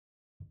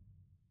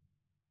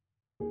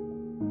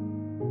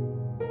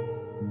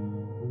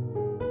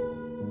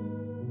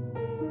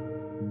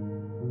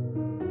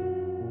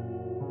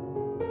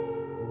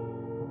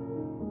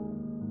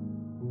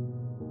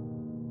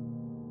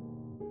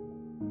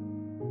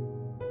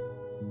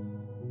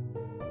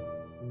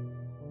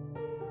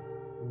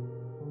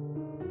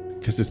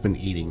because it's been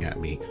eating at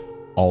me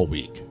all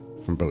week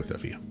from both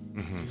of you.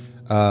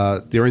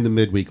 During the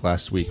midweek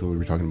last week when we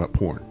were talking about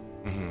porn,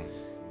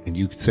 and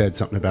you said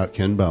something about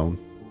Ken Bone.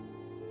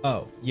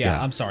 Oh,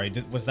 yeah. I'm sorry.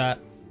 Was that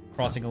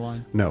crossing a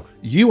line? No.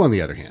 You, on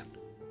the other hand,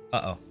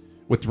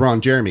 with the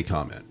Ron Jeremy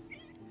comment.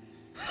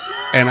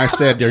 And I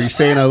said, are you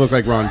saying I look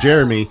like Ron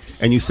Jeremy?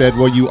 And you said,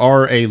 well, you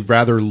are a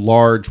rather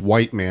large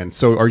white man.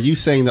 So are you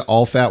saying that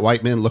all fat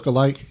white men look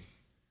alike?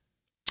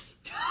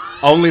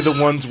 Only the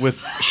ones with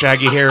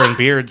shaggy hair and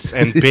beards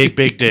and big,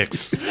 big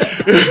dicks.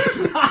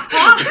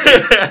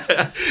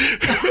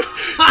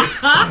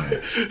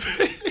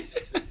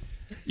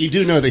 You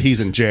do know that he's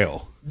in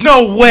jail.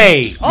 No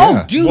way. Oh,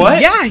 Yeah. dude.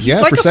 What? Yeah, he's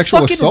like for a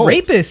sexual fucking assault.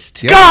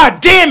 rapist. Yeah.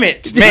 God damn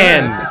it,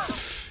 man.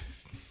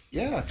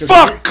 Yeah.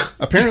 Fuck.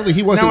 Apparently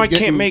he wasn't Now I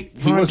can't make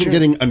he wasn't Ron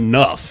getting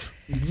enough.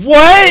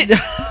 What?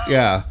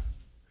 Yeah.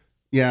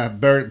 Yeah.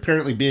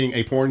 Apparently being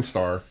a porn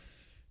star,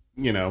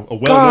 a well-known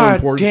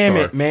God porn damn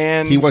star. it,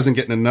 man. He wasn't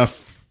getting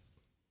enough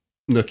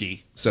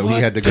nookie. So he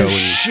had to go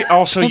and...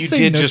 Also, Don't you say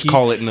did nookie. just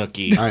call it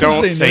nookie. I know.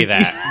 Don't Say say nookie.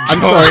 that.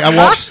 I'm sorry.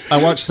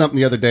 I watched something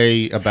the other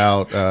day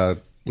about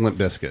Limp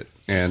Bizkit,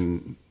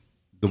 and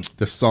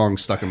the song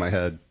stuck in my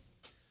head.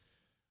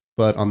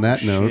 But on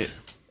that note,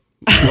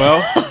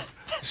 Well,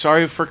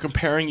 sorry for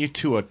comparing you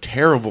to a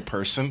terrible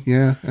person.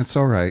 yeah, that's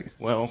all right.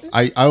 Well,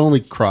 I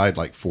only cried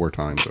like 4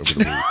 times over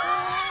the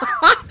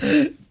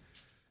week.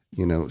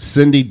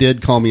 Cindy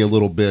did call me a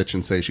little bitch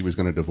and say she was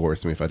going to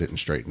divorce me if I didn't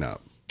straighten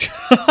up.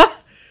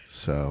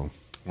 So,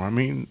 I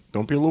mean,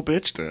 don't be a little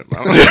bitch then.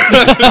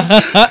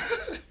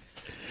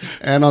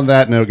 and on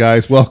that note,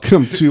 guys,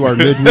 welcome to our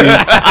midweek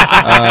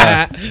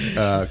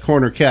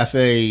corner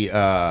cafe.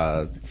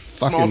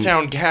 Small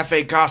town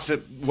cafe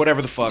gossip,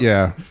 whatever the fuck.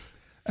 Yeah,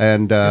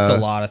 and It's a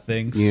lot of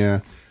things. Yeah,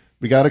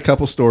 we got a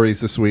couple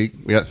stories this week.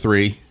 We got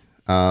 3.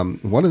 One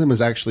of them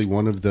is actually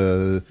one of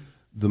the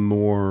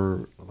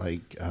more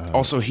like.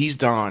 Also, he's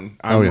Don.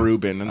 I'm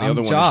Ruben, and the I'm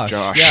other Josh.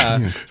 one is Josh.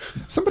 Yeah.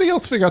 Somebody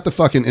else figure out the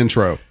fucking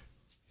intro.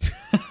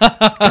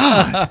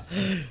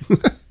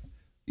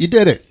 You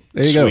did it.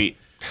 There you Sweet. go.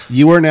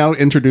 You are now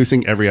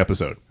introducing every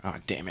episode. Oh,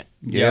 damn it.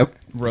 Yep.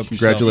 Roped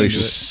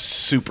Congratulations. yourself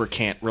Super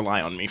can't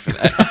rely on me for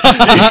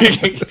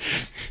that.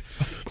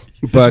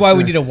 That's why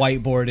we need a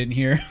whiteboard in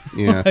here.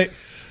 Yeah. Like,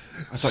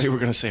 I thought you were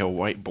going to say a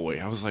white boy.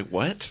 I was like,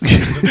 what?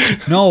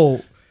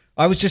 no,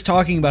 I was just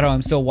talking about how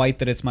I'm so white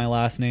that it's my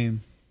last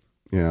name.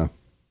 Yeah.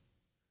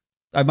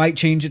 I might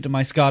change it to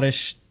my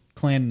Scottish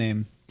clan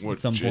name at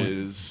some Which point.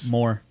 is-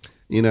 More.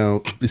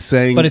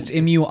 Saying But it's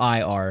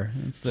Muir.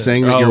 It's the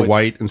saying that Oh, you're it's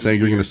white and saying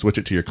you're going to switch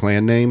it to your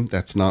clan name,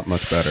 that's not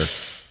much better.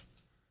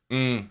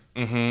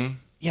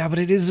 Yeah, but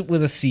it is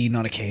with a C,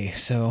 not a K.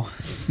 So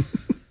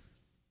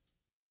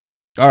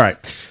All right.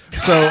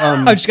 So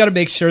I just got to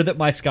make sure that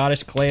my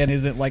Scottish clan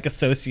isn't like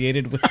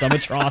associated with some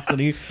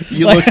atrocity.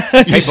 you Like-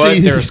 look Hey, bud,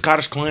 they're a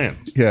Scottish clan.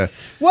 yeah.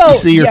 Well, you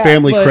see your yeah,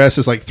 family but- crest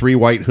is like 3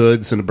 white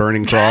hoods and a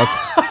burning cross.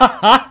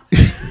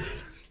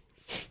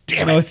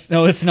 Damn it!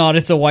 No, it's not.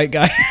 It's a white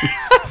guy.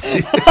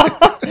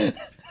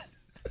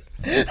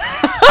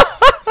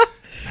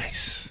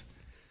 Nice.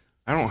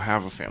 I don't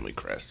have a family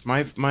crest.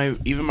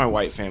 Even my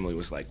white family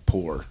was like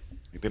poor.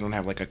 Like, they don't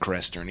have like a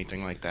crest or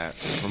anything like that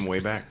from way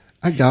back.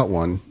 I got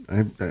one.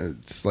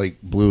 It's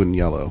like blue and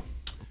yellow.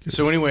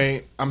 So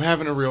anyway, I'm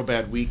having a real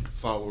bad week,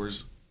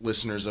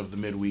 listeners of the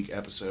midweek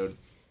episode.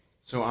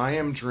 So I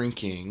am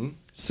drinking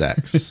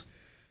Sex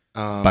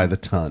by the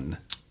ton.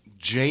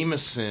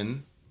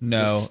 Jameson.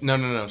 No.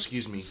 No.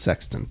 Excuse me.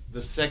 Sexton.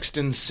 The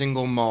Sexton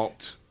Single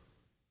Malt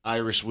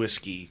Irish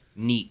Whiskey.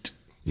 Neat.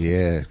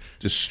 Yeah,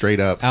 just straight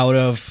up. Out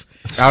of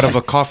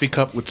A coffee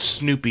cup with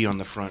Snoopy on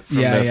the front from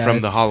the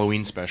it's-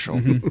 Halloween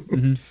special.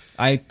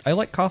 I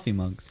like coffee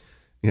mugs.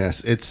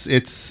 Yes,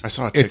 it's I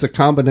saw a it's a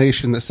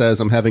combination that says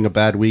I'm having a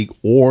bad week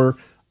or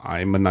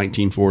I'm a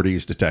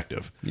 1940s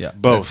detective. Yeah.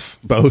 Both.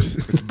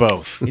 Both. It's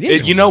both. It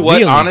is You know what?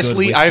 really good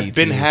Honestly, whiskey, I've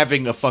been too.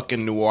 having a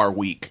fucking noir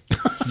week.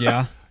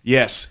 Yeah.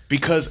 Yes,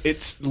 because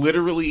it's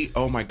literally,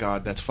 oh my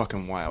God, that's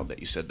fucking wild that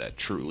you said that,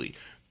 truly.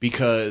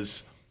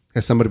 Because,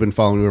 Has somebody been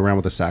following you around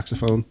with a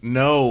saxophone?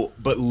 no,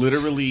 but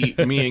literally,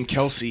 me and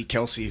Kelsey,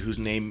 whose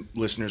name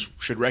listeners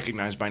should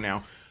recognize by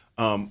now,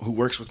 who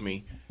works with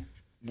me,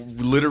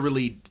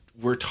 literally,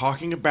 we're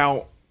talking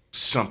about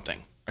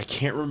something. I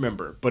can't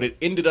remember, but it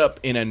ended up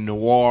in a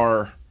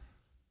noir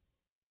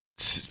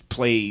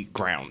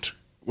playground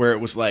where it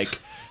was like,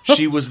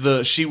 I was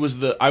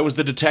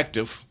the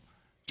detective.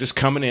 Just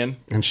coming in.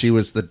 And she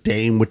was the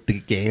dame with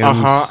the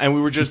gams. And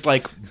we were just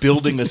like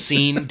building a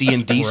scene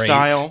D&D Great.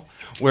 style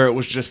where it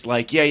was just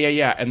like,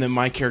 yeah. And then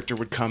my character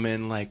would come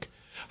in like,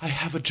 I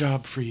have a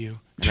job for you.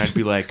 And I'd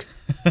be like,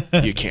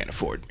 you can't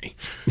afford me.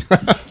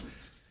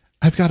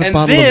 I've got a And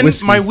bottle of then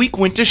whiskey. my week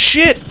went to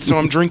shit. So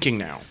I'm drinking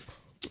now.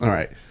 All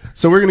right.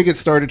 So we're going to get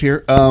started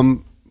here.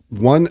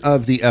 One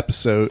of the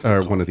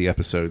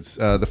episodes,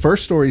 the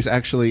first story is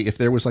actually, if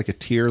there was like a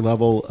tier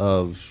level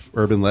of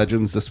urban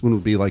legends, this one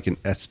would be like an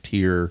S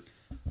tier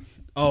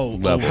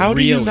level. How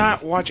do you really?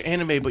 not watch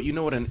anime, but you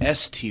know what an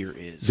S tier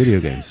is?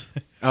 Video games.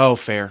 Oh,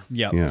 fair.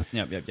 Yep. Yeah.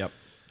 Yep.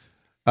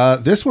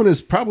 This one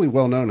is probably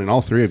well known, and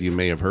all three of you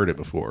may have heard it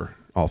before.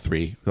 All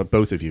three,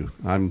 both of you.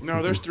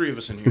 No, there's three of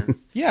us in here.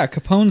 Yeah,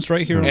 Capone's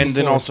right here. And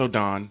then also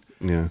Don.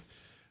 Yeah.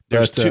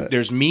 There's But, two.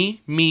 There's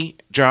me,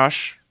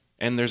 Josh,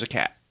 and there's a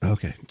cat.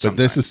 Okay. But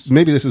Sometimes.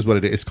 this is what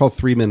it is. It's called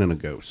 3 Men and a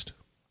Ghost.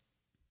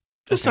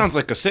 This sounds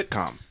like a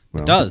sitcom.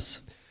 Well, It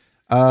does.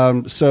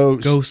 So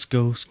Ghost.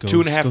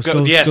 2.5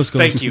 ghosts. Yes,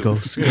 thank you.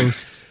 Ghost.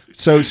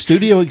 So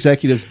studio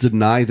executives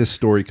deny this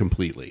story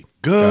completely.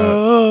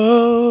 Ghost.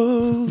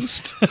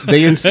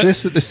 They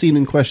insist that the scene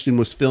in question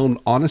was filmed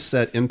on a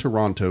set in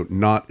Toronto,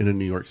 not in a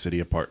New York City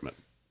apartment.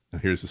 Now,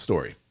 here's the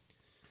story.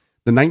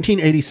 The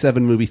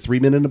 1987 movie 3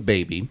 Men and a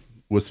Baby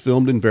was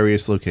filmed in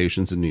various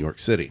locations in New York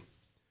City.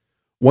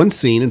 One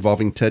scene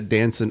involving Ted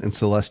Danson and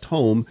Celeste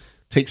Holm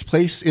takes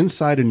place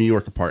inside a New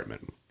York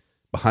apartment.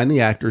 Behind the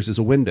actors is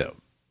a window.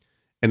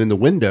 And in the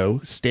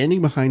window,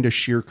 standing behind a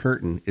sheer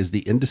curtain, is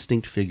the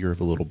indistinct figure of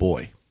a little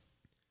boy.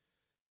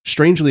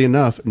 Strangely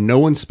enough, no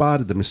one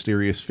spotted the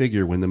mysterious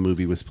figure when the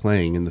movie was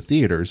playing in the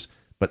theaters,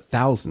 but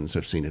thousands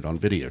have seen it on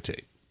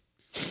videotape.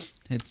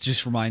 It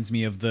just reminds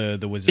me of the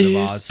Wizard of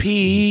Oz. It's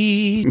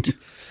Pete.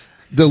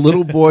 The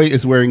little boy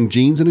is wearing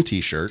jeans and a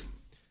t-shirt.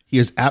 He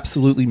is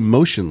absolutely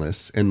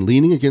motionless, and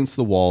leaning against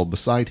the wall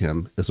beside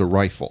him is a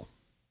rifle.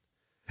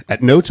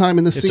 At no time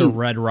in the It's scene... a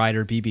Red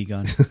Ryder BB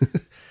gun.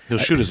 He'll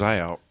shoot his eye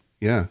out.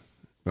 Yeah.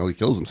 Well, he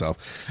kills himself.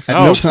 At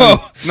no time...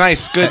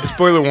 Nice. Good.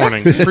 Spoiler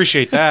warning.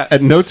 Appreciate that.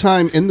 At no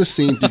time in the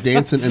scene do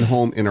Danson and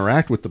Holm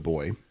interact with the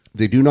boy.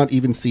 They do not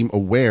even seem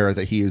aware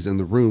that he is in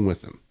the room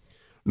with them.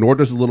 Nor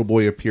does the little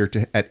boy appear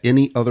to at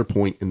any other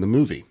point in the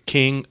movie.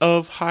 King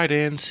of hide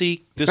and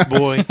seek, this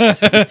boy.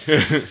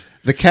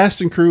 The cast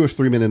and crew of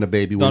 3 Men and a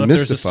Baby were Thought if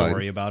there's a mystified.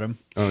 story about him.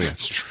 Oh, yeah.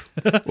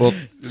 Well,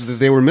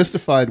 they were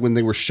mystified when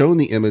they were shown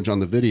the image on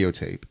the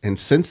videotape. And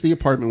since the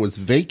apartment was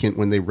vacant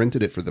when they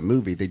rented it for the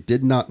movie, they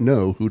did not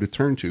know who to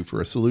turn to for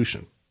a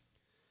solution.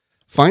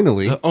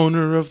 Finally... The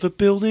owner of the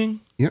building?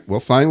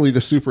 Finally, the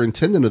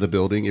superintendent of the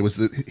building, it was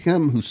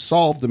him who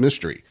solved the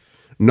mystery.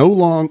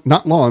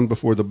 Not long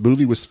before the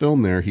movie was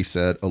filmed there, he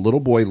said, a little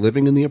boy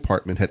living in the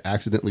apartment had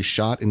accidentally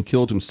shot and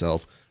killed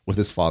himself with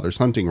his father's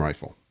hunting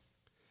rifle.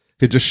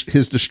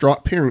 His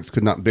distraught parents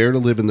could not bear to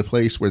live in the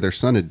place where their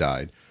son had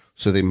died,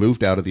 so they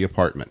moved out of the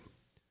apartment.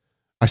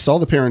 I saw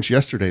the parents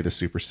yesterday, the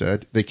super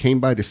said. They came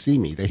by to see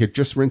me. They had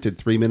just rented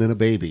 3 Men and a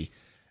Baby.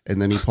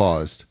 And then he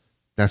paused.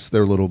 That's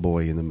their little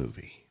boy in the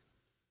movie.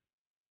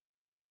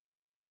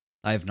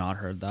 I have not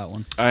heard that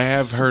one. I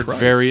have heard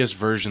various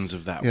versions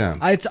of that one.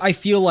 I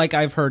feel like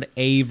I've heard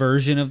a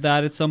version of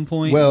that at some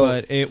point,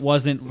 but it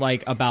wasn't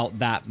like about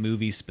that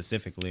movie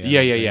specifically.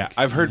 Yeah.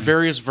 I've heard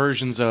various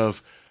versions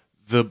of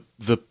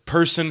the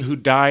person who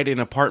died in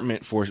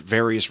apartment for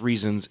various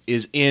reasons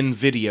is in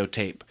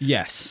videotape.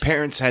 Yes.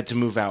 Parents had to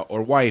move out,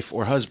 or wife,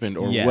 or husband,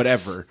 or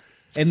whatever.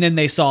 And then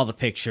they saw the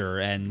picture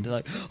and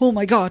like, oh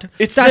my God,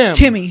 that's them.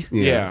 Timmy.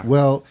 Yeah.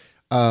 Well,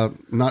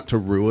 not to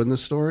ruin the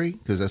story,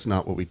 because that's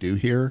not what we do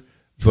here,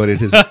 but it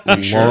has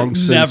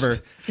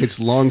it's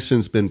long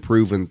since been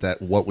proven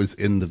that what was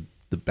in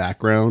the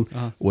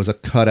background was a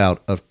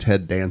cutout of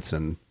Ted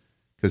Danson,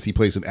 because he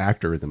plays an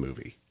actor in the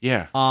movie.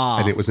 Yeah.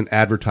 And it was an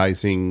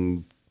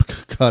advertising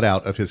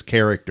cutout of his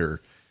character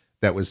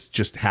that was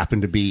just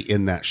happened to be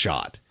in that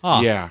shot.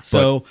 Yeah.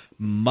 So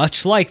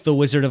much like the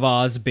Wizard of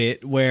Oz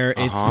bit where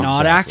it's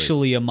not exactly.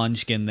 actually a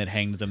munchkin that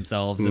hanged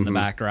themselves in the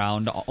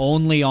background,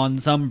 only on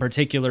some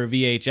particular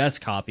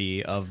VHS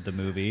copy of the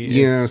movie.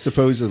 Yeah,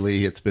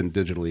 supposedly it's been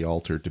digitally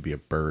altered to be a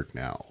bird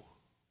now.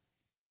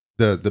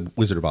 The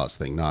Wizard of Oz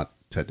thing, not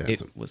Ted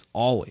Danson. It was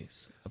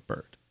always a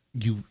bird.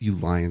 You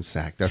lion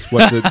sack. That's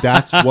what the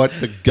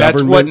government.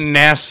 That's what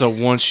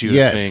NASA wants you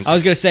to think. I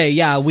was gonna say,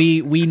 yeah,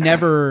 we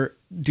never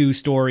do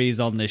stories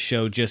on this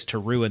show just to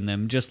ruin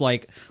them. Just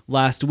like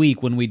last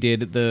week when we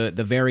did the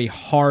very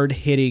hard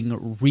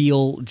hitting,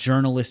 real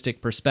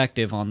journalistic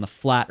perspective on the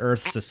Flat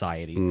Earth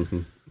Society.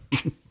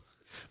 Mm-hmm.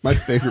 My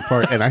favorite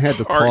part, and I had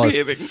to Hard pause.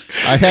 hitting.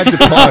 I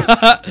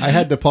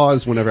had to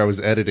pause whenever I was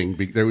editing.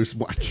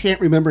 I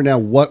can't remember now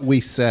what we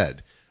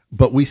said,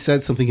 but we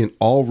said something, and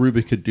all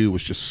Ruben could do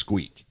was just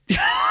squeak. There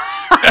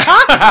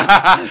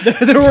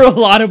were a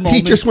lot of moments.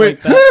 He just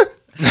went.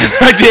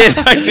 like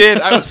that. I did.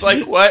 I was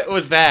like, what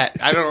was that?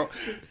 I don't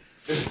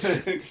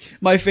know.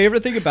 My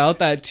favorite thing about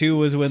that too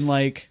was when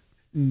like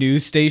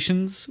news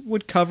stations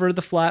would cover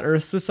the Flat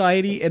Earth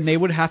Society and they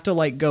would have to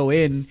like go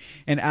in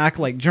and act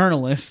like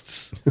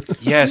journalists.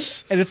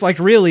 Yes. And it's like,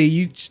 really,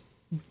 you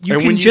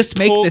can just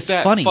make this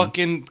that funny.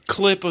 Fucking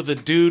clip of the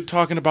dude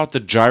talking about the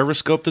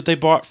gyroscope that they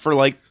bought for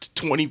like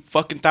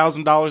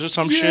 $20,000 or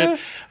some shit,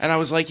 and I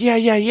was like,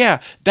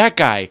 yeah, that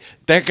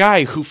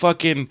guy who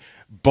fucking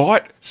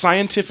bought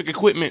scientific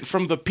equipment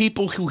from the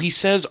people who he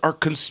says are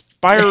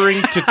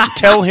conspiring to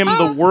tell him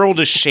the world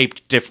is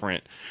shaped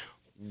different.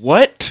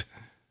 What?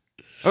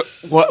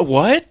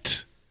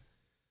 What?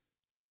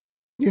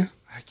 Yeah.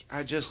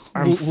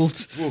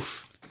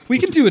 We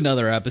can do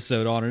another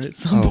episode on it at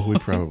some point. We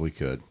probably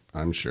could.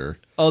 I'm sure.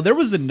 Oh, there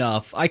was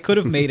enough. I could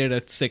have made it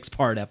a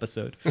 6-part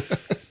episode.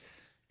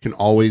 Can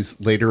always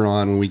later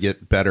on when we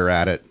get better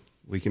at it,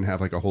 We can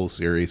have like a whole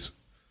series.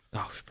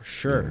 Oh, for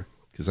sure.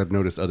 Because I've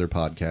noticed other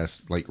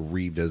podcasts like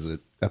revisit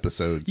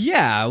episodes.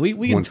 Yeah, we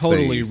can Once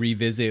totally they-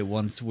 revisit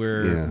once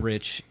we're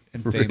rich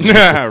and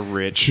famous.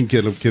 Rich.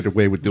 Get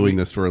away with doing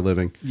this for a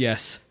living.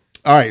 Yes.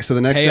 All right, so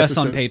the next Pay us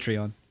episode, on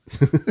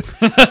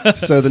Patreon.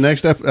 So the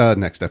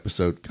next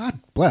episode, God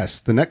bless,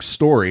 the next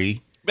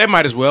story. That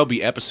might as well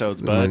be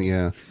episodes, bud.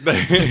 Yeah.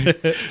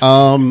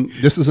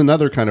 This is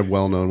another kind of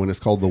well-known one. It's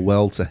called The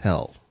Well to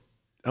Hell.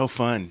 Oh,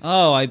 fun.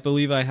 Oh, I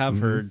believe I have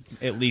heard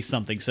at least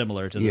something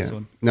similar to this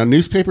one. Now,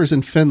 newspapers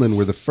in Finland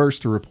were the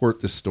first to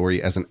report this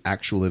story as an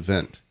actual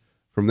event.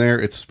 From there,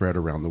 it spread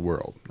around the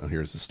world. Now,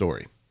 here's the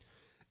story.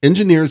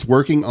 Engineers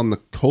working on the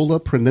Kola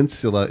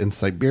Peninsula in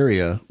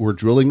Siberia were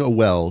drilling a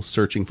well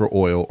searching for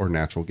oil or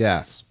natural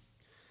gas.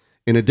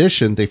 In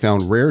addition, they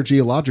found rare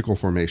geological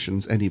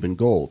formations and even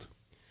gold.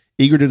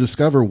 Eager to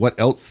discover what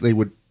else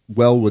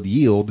would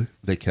yield,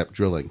 they kept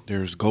drilling.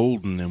 There's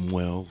gold in them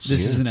wells.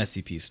 This is an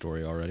SCP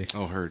story already.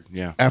 Oh, heard.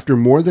 Yeah. After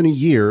more than a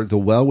year, the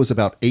well was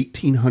about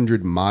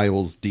 1,800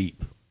 miles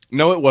deep.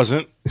 No, it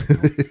wasn't.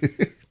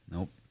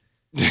 Nope.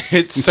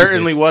 It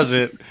certainly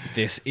wasn't.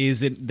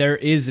 There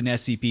is an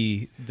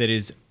SCP that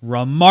is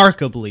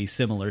remarkably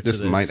similar to this.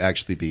 This might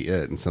actually be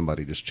it, and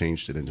somebody just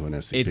changed it into an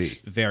SCP. It's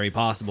very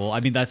possible. I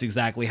mean, that's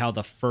exactly how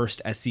the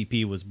first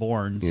SCP was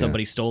born. Yeah.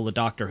 Somebody stole a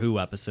Doctor Who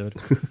episode.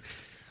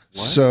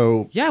 What?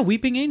 So Yeah,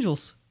 Weeping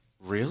Angels.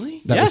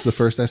 Really? that Yes. was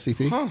the first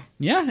SCP? Huh.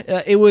 Yeah,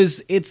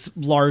 it's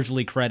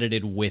largely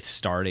credited with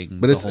starting.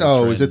 But the it's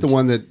whole is it the trend.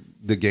 one that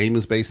the game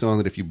is based on,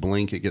 that if you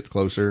blink it gets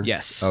closer?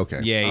 Yes.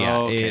 Okay. Yeah.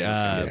 Oh, okay,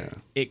 okay.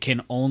 It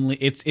can only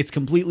it's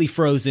completely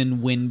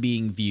frozen when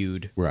being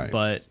viewed. Right.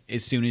 But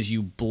as soon as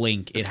you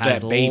blink, it It's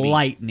has that baby.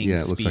 lightning Yeah,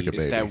 it speed. looks like a It's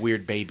baby. that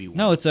weird baby one.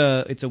 No, it's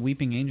a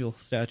Weeping Angel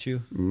statue.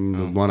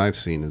 The one I've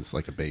seen is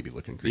like a baby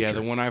looking creature. Yeah,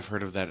 the one I've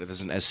heard of that as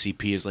an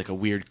SCP is like a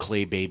weird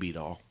clay baby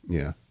doll,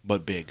 Yeah.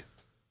 but big.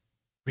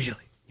 Really?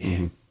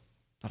 Yeah.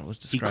 Thought it was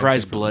He described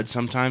cries differently. blood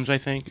sometimes, I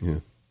think. Yeah.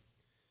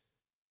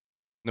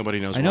 Nobody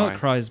knows I know why. it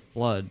cries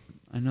blood.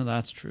 I know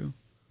that's true.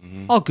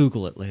 Mhm. I'll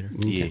Google it later.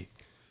 Yeah.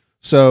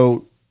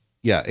 So,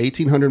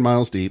 1,800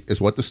 miles deep is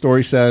what the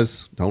story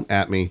says. Don't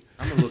at me.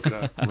 I'm going to look it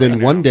up. Then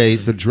right one now. day,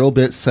 the drill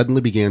bit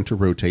suddenly began to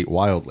rotate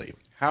wildly.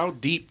 How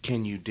deep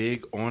can you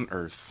dig on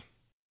Earth?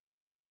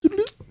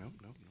 Nope.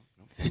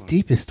 The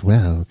deepest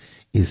well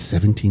is How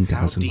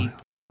 17,000 deep?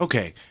 miles.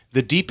 Okay.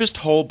 The deepest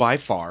hole by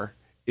far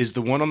is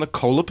the one on the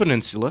Kola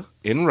Peninsula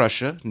in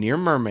Russia near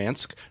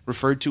Murmansk,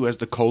 referred to as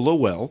the Kola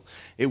Well.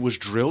 It was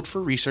drilled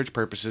for research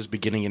purposes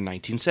beginning in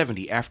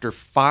 1970. After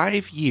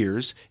 5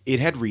 years, it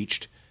had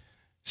reached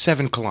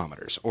 7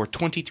 kilometers or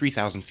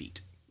 23,000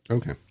 feet.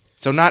 Okay.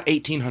 So not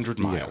 1,800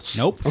 miles.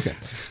 Nope. Okay.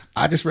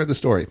 I just read the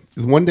story.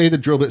 One day, the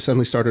drill bit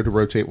suddenly started to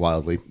rotate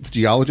wildly.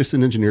 Geologists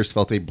and engineers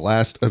felt a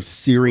blast of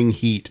searing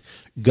heat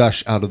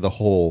gush out of the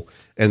hole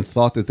and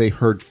thought that they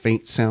heard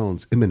faint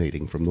sounds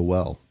emanating from the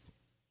well.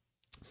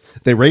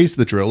 They raised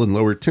the drill and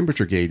lowered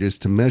temperature gauges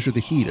to measure the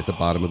heat at the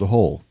bottom of the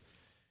hole.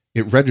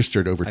 It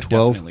registered over I've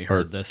 12 definitely or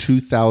heard this.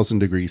 2,000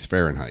 degrees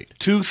Fahrenheit.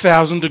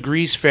 2,000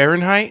 degrees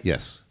Fahrenheit?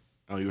 Yes.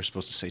 Oh, you were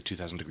supposed to say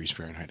 2,000 degrees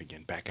Fahrenheit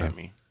again. Back at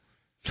me.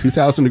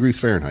 2,000 degrees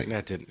Fahrenheit.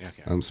 That didn't.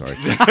 Okay. I'm sorry.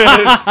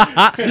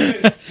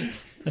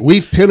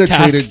 We've Task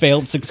penetrated.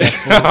 failed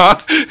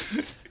successfully.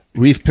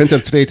 We've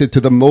penetrated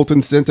to the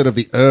molten center of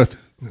the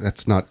earth.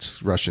 That's not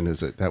Russian,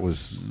 is it? That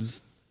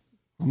was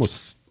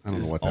almost. I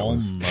don't know what that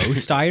was.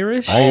 Almost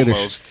Irish.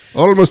 Almost.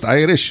 Almost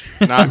Irish.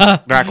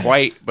 Not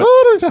quite, but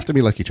Oh, it does have to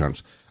be Lucky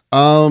Charms.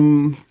 I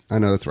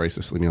know that's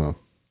racist. Leave me alone.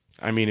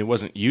 I mean, it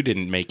wasn't. You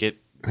didn't make it.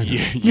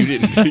 You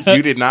didn't.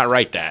 You did not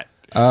write that.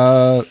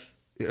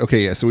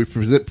 Okay, yeah. So we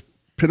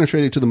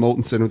penetrated to the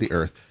molten center of the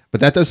earth, but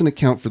that doesn't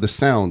account for the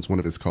sounds. One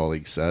of his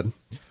colleagues said.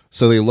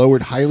 So they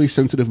lowered highly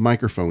sensitive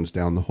microphones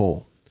down the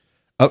hole.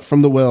 Up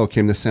from the well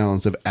came the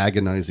sounds of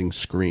agonizing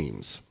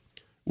screams.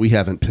 We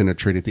haven't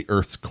penetrated the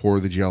Earth's core,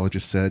 the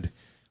geologist said.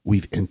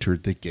 We've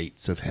entered the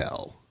gates of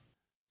hell.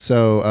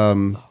 So,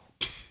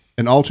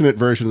 an alternate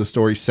version of the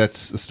story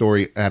sets the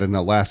story at an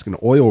Alaskan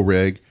oil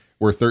rig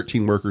where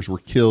 13 workers were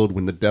killed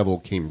when the devil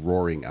came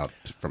roaring out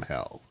from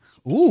hell.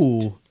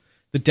 Ooh,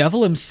 the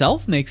devil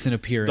himself makes an The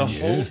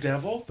appearance. whole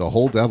devil. The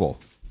whole devil.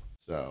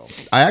 So,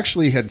 I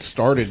actually had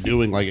started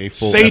doing like a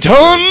full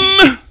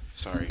Satan.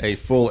 Sorry. a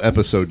full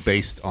episode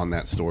based on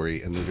that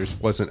story, and there just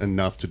wasn't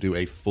enough to do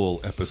a full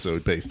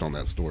episode based on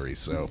that story.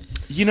 So,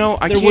 You know,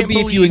 I There can't would be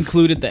believe, if you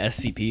included the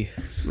SCP.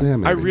 yeah,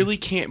 maybe. I really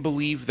can't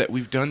believe that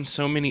we've done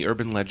so many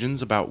urban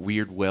legends about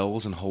weird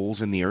wells and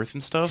holes in the earth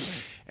and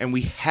stuff, and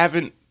we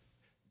haven't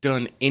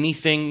done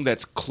anything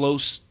that's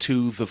close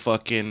to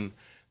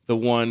the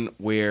one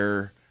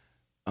where,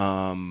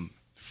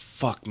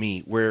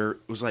 where it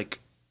was like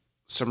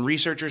some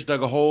researchers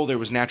dug a hole, there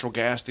was natural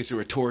gas, they threw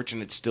a torch,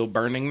 and it's still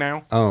burning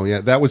now. Oh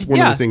yeah, that was one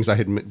of Yeah. the things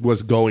I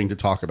was going to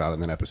talk about in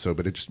that episode,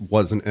 but it just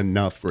wasn't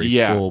enough for a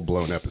Yeah. full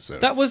blown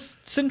episode. That was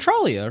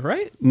Centralia,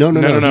 right? no.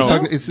 No. He's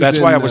talking- it's That's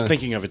in, why I was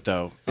thinking of it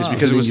though. Is is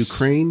because it it was in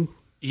Ukraine.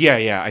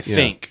 Yeah, I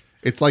think.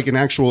 It's like an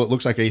actual. It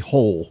looks like a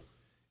hole,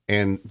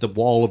 and the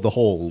wall of the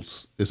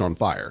holes is on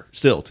fire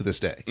still to this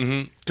day.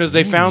 Because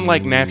they found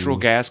like natural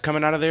gas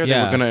coming out of there. Yeah.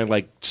 They were gonna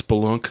like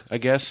spelunk, I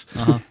guess.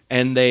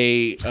 And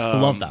they I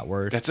love that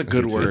word. That's a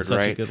good word, It's such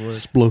right? a good word.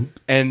 Splunk.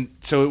 And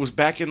so it was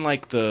back in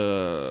like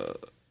the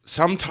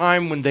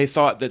sometime when they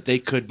thought that they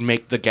could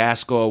make the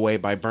gas go away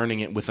by burning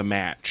it with a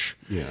match.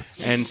 Yeah.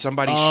 And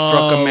somebody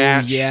struck a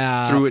match,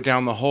 yeah. threw it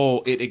down the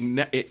hole. It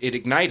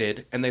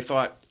ignited, and they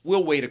thought,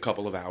 we'll wait a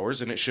couple of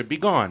hours and it should be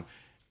gone.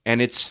 And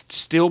it's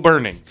still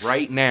burning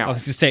right now. I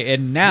was going to say,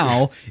 and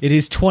now it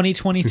is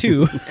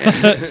 2022.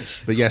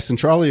 But yeah,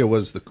 Centralia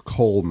was the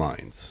coal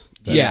mines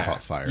that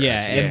caught fire. Yeah,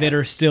 actually. and that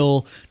are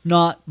still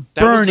not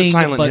That was the burning,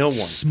 Silent but Hill one.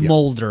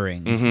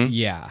 smoldering.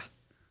 Yeah.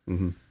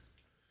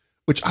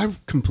 Which I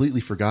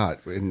completely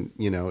forgot. And,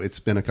 it's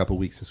been a couple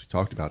weeks since we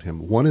talked about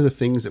him. One of the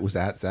things that was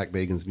at Zach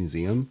Bagans'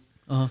 museum,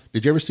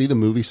 did you ever see the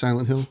movie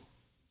Silent Hill?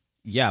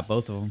 Yeah,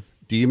 both of them.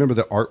 Do you remember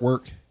the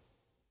artwork?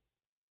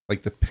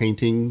 Like the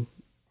painting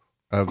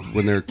of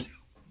when they're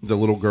the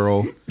little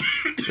girl.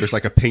 There's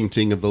like a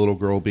painting of the little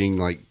girl being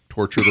like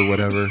tortured or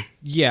whatever.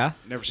 Yeah.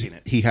 Never seen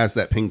it. He has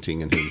that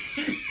painting in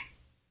his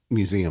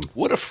museum.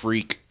 What a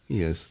freak.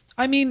 He is.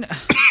 I mean,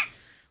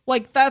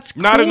 like, that's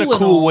Not cool in a and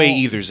cool all. way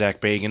either, Zach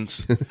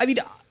Bagans. I mean,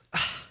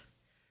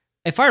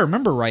 if I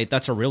remember right,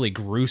 that's a really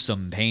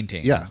gruesome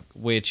painting. Yeah.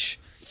 Which,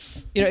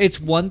 it's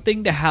one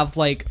thing to have,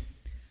 like,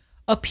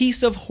 a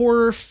piece of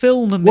horror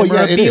film Well,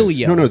 yeah, it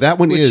memorabilia. is. No, that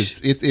one which-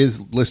 it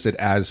is listed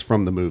as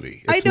from the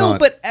movie. I It's know, not-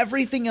 but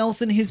everything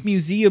else in his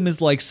museum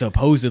is like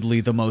supposedly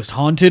the most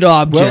haunted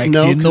object in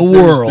the 'cause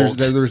world.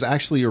 There's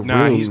actually a room.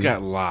 Nah, he's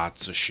got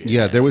lots of shit.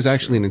 Yeah, there was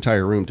actually an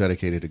entire room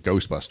dedicated to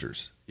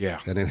Ghostbusters. Yeah.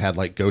 And it had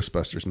like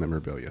Ghostbusters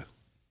memorabilia.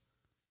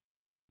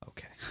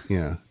 Okay.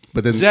 Yeah.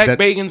 But then Zach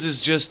Bagans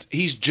is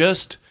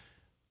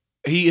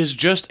he is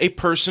just a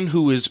person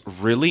who is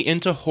really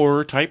into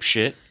horror type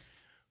shit,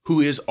 who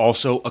is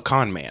also a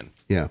con man.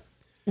 Yeah.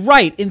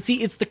 Right, and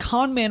see, it's the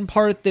con man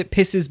part that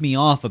pisses me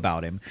off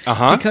about him.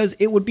 Because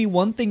it would be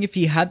one thing if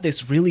he had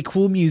this really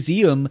cool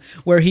museum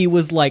where he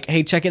was like,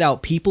 hey, check it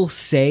out. People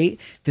say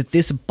that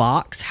this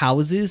box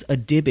houses a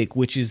Dybbuk,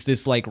 which is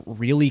this like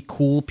really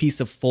cool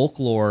piece of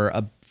folklore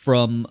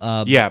from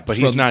But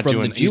he's not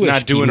doing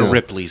people. a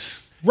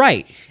Ripley's.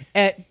 Right.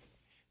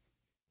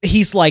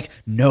 He's like,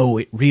 no,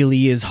 it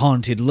really is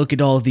haunted. Look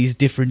at all these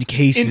different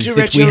cases Enter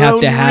that at we your have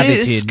own to have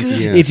risk. it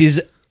in. Yeah. It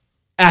is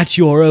at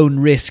your own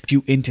risk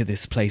you enter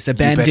this place. You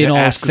Abandon better all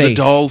ask faith. the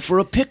doll for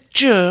a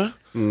picture.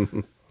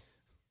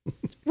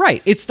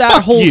 Right. It's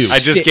that whole you. I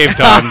just shtick. gave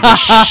Don the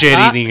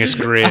shit-eatingest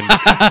grin.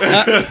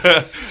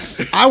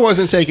 I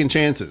wasn't taking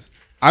chances.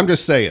 I'm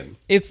just saying.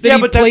 It's that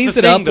he plays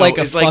it up like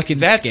a is fucking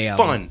that's scam.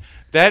 fun.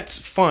 That's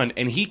fun.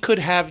 And you could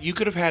have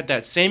had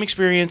that same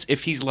experience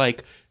if he's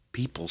like,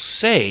 people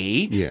say,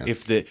 Yeah.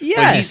 But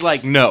Yes. he's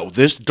like, no,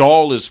 this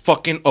doll is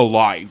fucking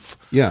alive.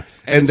 Yeah.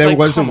 And And it's there like,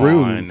 was a come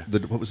room. on.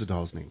 What was the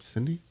doll's name?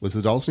 Cindy? Was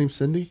the doll's name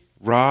Cindy?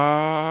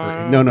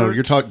 No,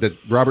 You're talking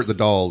Robert the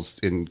Doll's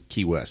in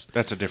Key West.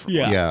 That's a different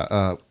Yeah. one. Yeah.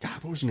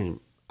 God, what was her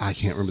name? I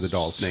can't remember the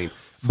doll's name.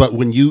 But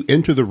when you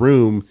enter the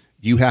room,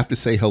 you have to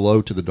say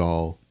hello to the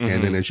doll,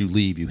 and then as you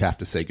leave, you have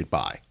to say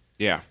goodbye.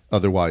 Yeah.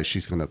 Otherwise,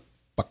 she's going to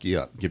fuck you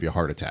up, give you a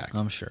heart attack.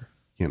 I'm sure.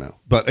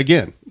 But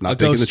again, not A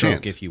taking ghost the stroke,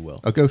 chance, if you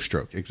will. a ghost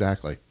stroke,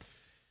 exactly.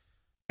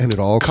 And it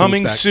all comes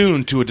Coming back-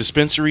 soon to a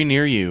dispensary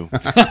near you.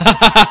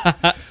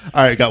 All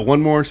right, got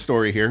one more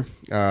story here.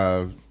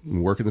 I'm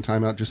working the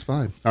time out just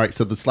fine. All right,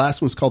 so this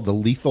last one's called the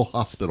Lethal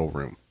Hospital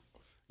Room.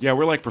 Yeah,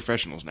 we're like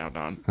professionals now,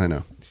 Don. I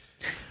know.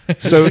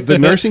 So the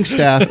nursing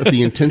staff of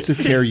the intensive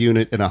care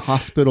unit in a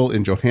hospital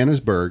in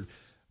Johannesburg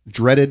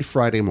dreaded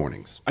Friday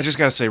mornings. I just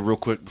gotta say real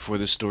quick before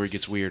this story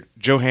gets weird.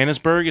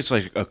 Johannesburg is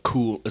like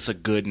it's a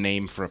good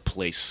name for a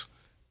place.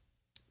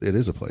 It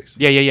is a place.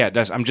 Yeah.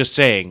 I'm just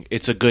saying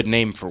it's a good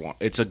name for one.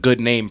 It's a good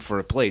name for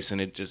a place,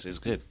 and it just is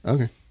good.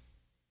 Okay.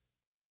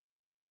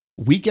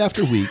 Week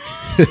after week.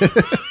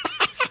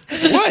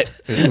 What?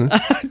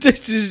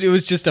 It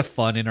was just a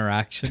fun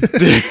interaction.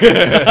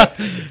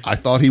 I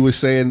thought he was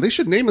saying they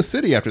should name a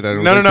city after that.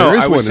 No. There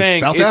is I was one in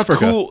saying South it's Africa.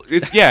 cool.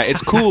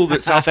 It's cool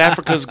that South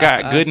Africa's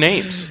got good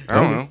names. I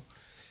don't know.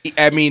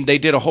 I mean, they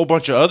did a whole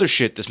bunch of other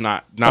shit that's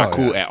not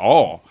cool at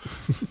all,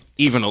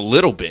 even a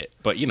little bit.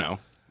 But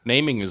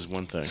naming is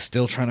one thing.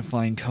 Still trying to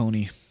find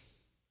Coney.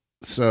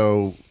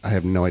 So I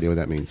have no idea what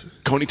that means.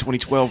 Coney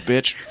 2012,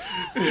 bitch.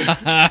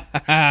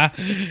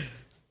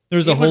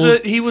 There's a whole.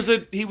 He was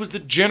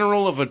the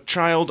general of a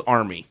child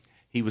army.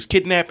 He was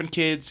kidnapping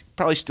kids.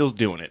 Probably still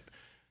doing it,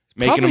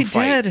 making Probably them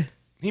fight. dead.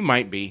 He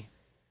might be.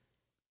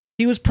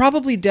 He was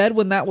probably dead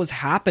when that was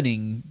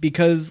happening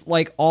because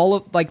all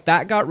of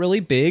that got really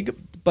big,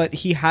 but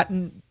he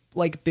hadn't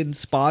been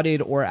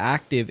spotted or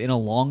active in a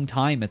long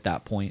time at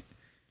that point.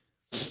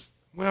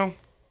 Well,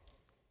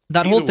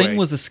 That whole either thing way.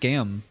 was a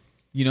scam.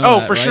 You know oh,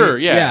 that, for right? sure.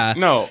 Yeah.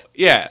 No.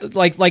 Yeah.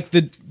 Like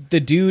the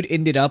dude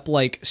ended up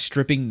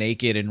stripping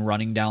naked and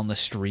running down the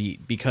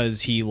street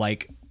because he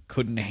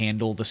couldn't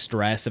handle the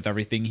stress of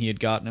everything he had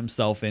gotten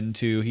himself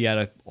into. He had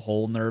a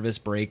whole nervous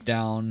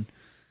breakdown.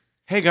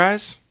 Hey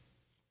guys,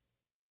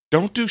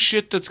 Don't do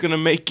shit that's gonna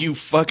make you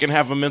fucking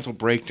have a mental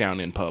breakdown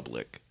in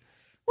public.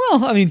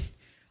 Well, I mean,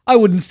 I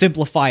wouldn't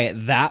simplify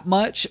it that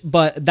much,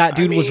 but that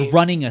dude was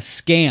running a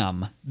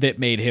scam that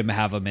made him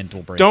have a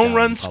mental breakdown. Don't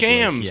run in public.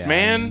 scams,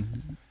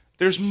 man.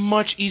 There's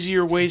much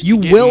easier ways You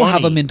to get will money.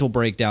 have a mental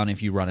breakdown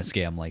if you run a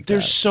scam like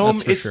There's that. so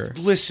That's for it's sure.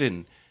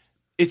 listen,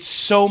 it's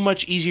so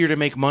much easier to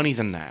make money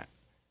than that.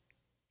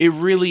 It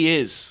really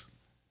is.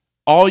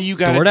 All you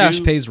got to do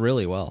DoorDash pays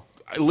really well.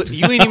 You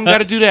ain't even got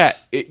to do that.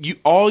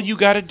 All you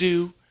got to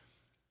do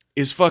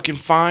is fucking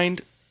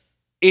find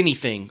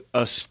anything,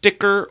 a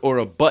sticker or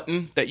a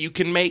button that you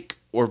can make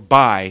or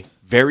buy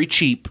very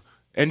cheap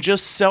and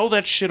just sell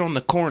that shit on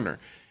the corner.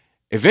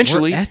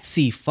 Eventually, Or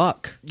Etsy,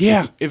 fuck.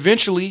 yeah,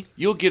 eventually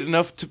you'll get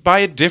enough to buy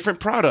a different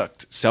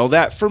product. Sell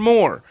that for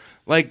more.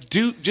 Like,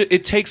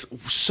 it takes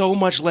so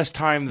much less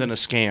time than a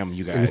scam,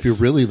 you guys. And if you're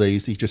really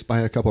lazy, just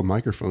buy a couple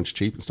microphones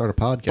cheap and start a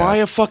podcast. buy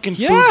a fucking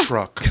Yeah. food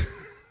truck.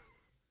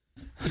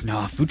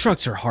 No, food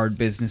trucks are hard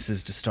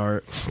businesses to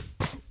start.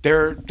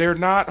 They're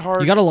not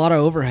hard. You got a lot of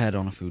overhead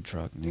on a food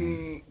truck.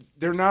 Man.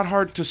 They're not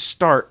hard to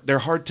start. They're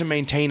hard to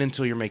maintain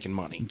until you're making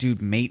money.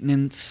 Dude,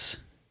 maintenance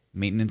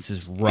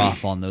is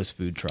rough on those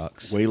food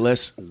trucks. Way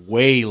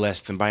less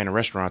than buying a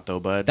restaurant,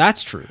 though, bud.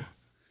 That's true.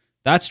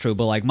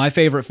 But like my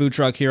favorite food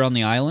truck here on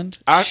the island,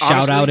 shout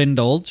honestly- out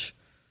Indulge.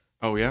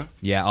 Oh yeah,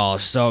 Yeah, oh,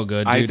 so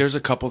good, dude. there's a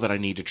couple that I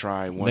need to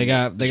try. One They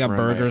got just run by a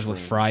burgers with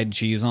friend. fried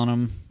cheese on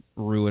them.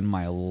 Ruined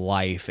my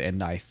life,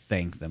 and I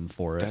thank them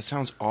for it. That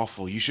sounds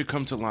awful. You should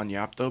come to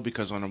Lanyap though,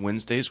 because on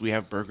Wednesdays we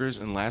have burgers.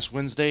 And last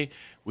Wednesday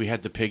we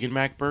had the Pig and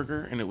Mac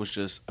burger, and it was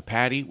just a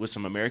patty with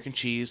some American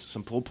cheese,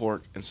 some pulled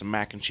pork, and some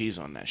mac and cheese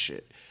on that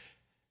shit.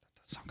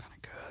 That sounds kind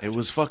of good. It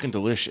was fucking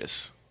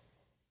delicious.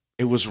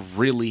 It was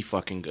really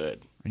fucking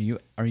good.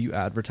 Are you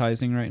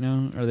advertising right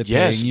now? Are they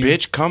Yes, paying you?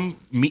 bitch, come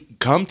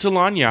to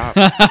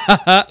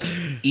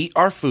Lanyap, eat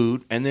our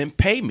food, and then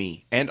pay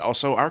me, and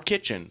also our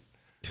kitchen.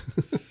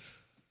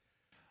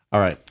 All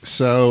right.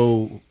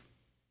 So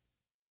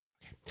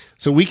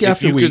week If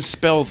after you week, can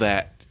spell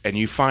that and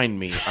you find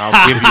me,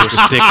 I'll give you a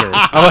sticker.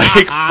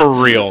 Like,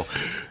 for real.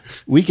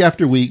 week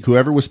after week,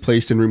 whoever was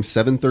placed in room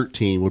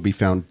 713 would be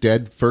found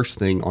dead first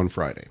thing on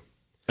Friday.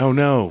 Oh,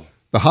 no.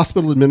 The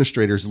hospital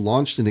administrators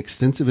launched an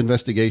extensive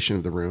investigation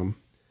of the room,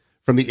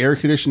 from the air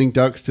conditioning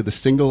ducts to the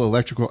single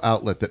electrical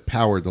outlet that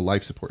powered the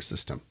life support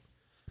system.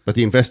 But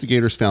the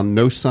investigators found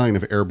no sign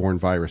of airborne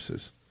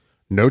viruses,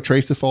 no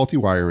trace of faulty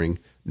wiring,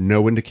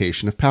 no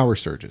indication of power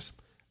surges.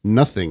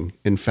 Nothing.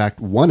 In fact,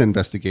 one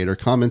investigator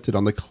commented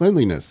on the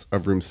cleanliness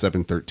of room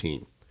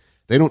 713.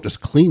 They don't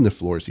just clean the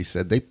floors, he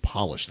said, they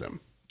polish them.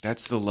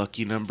 That's the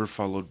lucky number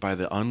followed by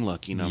the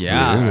unlucky number.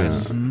 Yeah.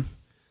 guys.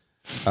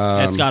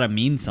 That's got to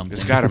mean something.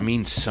 It's got to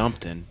mean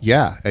something.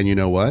 Yeah, and you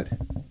know what?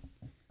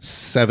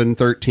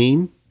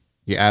 713,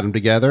 you add them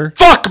together.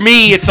 Fuck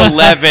me, it's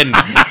 11.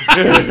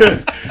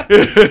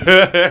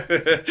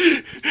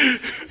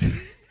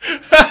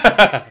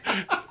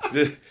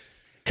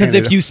 Because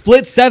if you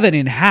split 7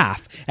 in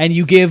half and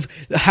you give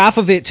half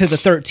of it to the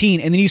 13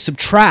 and then you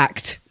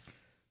subtract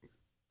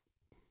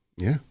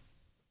Yeah.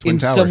 Twin in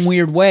towers. some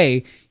weird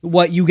way,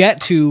 what you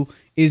get to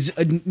is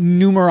a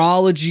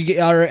numerology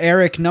or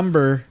Eric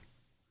number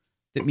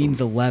that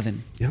means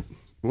 11. Yep.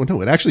 Well,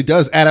 no, it actually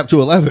does add up to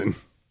 11.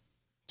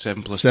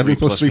 7 plus 7 3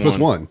 plus 3 plus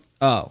 1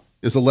 Oh.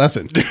 is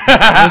 11.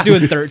 I was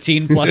doing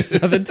 13 plus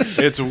 7.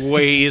 It's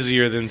way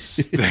easier than...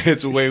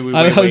 It's way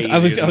I was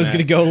going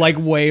to go like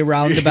way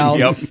roundabout.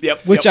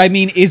 Yep. Which I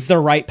mean is the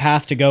right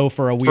path to go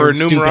for a weird,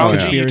 stupid numerology,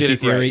 you conspiracy did it right,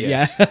 theory.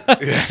 yes.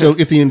 Yeah. So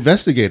if the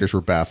investigators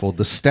were baffled,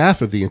 the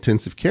staff of the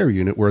intensive care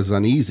unit was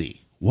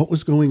uneasy. What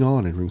was going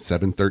on in room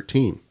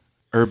 713?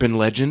 Urban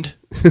legend,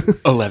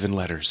 11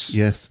 letters.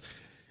 Yes.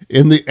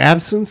 In the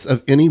absence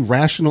of any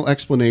rational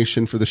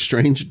explanation for the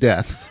strange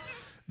deaths,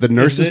 the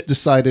nurses it?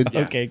 decided...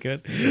 Okay,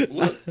 good.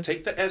 Look,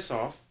 take the S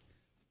off.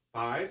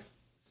 5,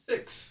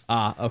 6.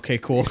 Ah, okay,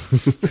 cool.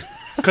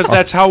 Because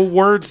that's how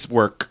words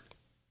work.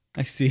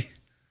 I see.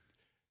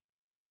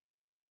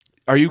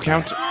 Are you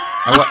counting?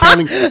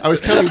 I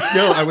was counting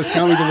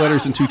the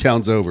letters in 2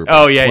 towns over. but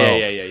Oh, it's yeah.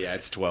 12.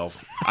 It's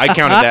 12. I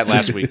counted that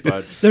last week,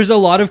 bud. There's a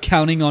lot of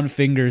counting on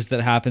fingers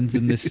that happens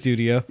in this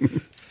studio.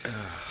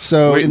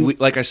 So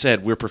Like I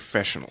said, we're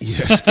professionals.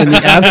 in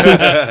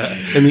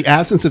the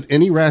absence of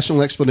any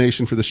rational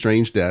explanation for the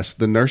strange deaths,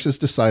 the nurses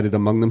decided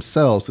among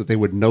themselves that they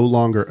would no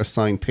longer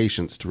assign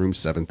patients to room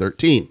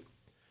 713.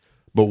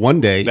 But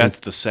one day, That's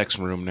the sex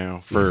room now,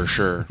 for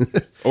sure.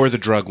 Or the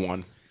drug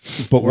one.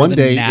 but Or one the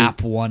day,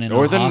 nap one in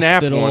Or a the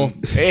hospital. nap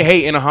one.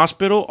 Hey, in a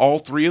hospital, all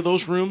 3 of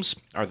those rooms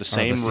are the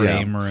same The room.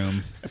 same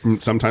room.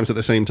 sometimes at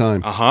the same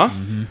time. Uh-huh.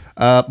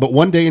 But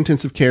one day,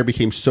 intensive care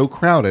became so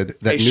crowded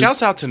that Hey,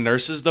 shouts out to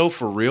nurses, though,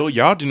 for real.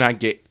 Y'all do not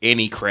get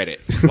any credit.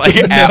 Like,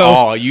 at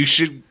all. You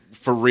should,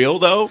 for real,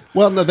 though.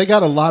 Well, no, they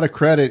got a lot of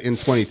credit in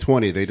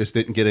 2020. They just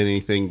didn't get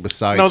anything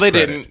besides. No, they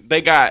credit. didn't.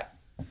 They got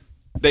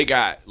They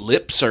got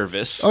lip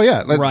service. Oh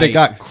yeah, they Right.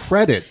 got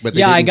credit, but they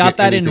Yeah, didn't I got get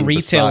that in anything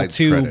retail besides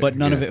too, credit. but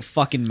none of Yeah. it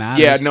fucking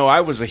mattered. Yeah, no,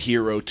 I was a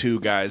hero too,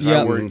 guys.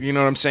 Yeah. You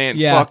know what I'm saying?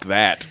 Yeah. Fuck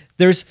that.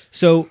 There's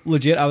so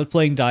legit. I was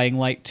playing Dying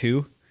Light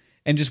 2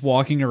 and just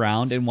walking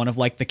around, and one of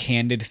like the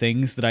candid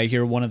things that I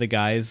hear one of the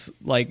guys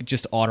like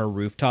just on a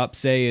rooftop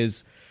say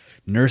is,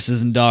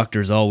 "Nurses and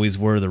doctors always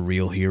were the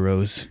real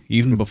heroes,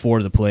 even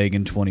before the plague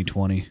in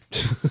 2020."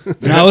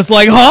 And I was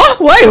like, "Huh?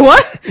 Wait,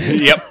 what?"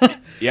 Yep.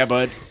 Yeah,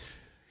 bud.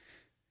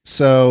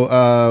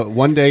 So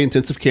one day,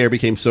 intensive care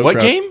became so What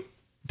crowded. game?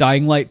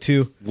 Dying Light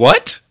 2.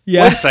 What?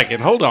 Yeah. Wait a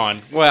second. Hold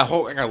on.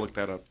 Well, I gotta look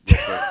that up real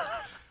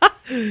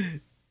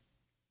quick.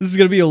 This is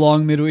gonna be a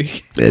long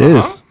midweek. It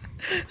is.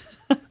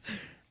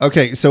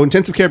 Okay, so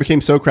intensive care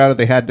became so crowded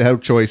they had to have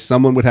a choice.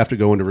 Someone would have to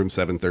go into room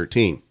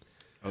 713.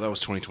 Oh, that was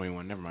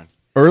 2021. Never mind.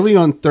 Early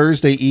on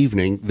Thursday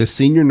evening, the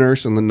senior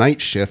nurse on the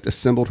night shift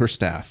assembled her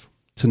staff.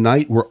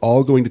 Tonight, we're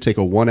all going to take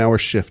a 1-hour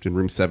shift in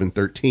room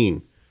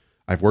 713.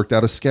 I've worked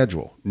out a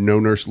schedule. No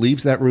nurse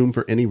leaves that room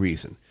for any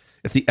reason.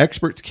 If the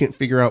experts can't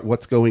figure out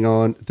what's going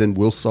on, then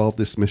we'll solve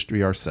this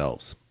mystery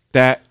ourselves.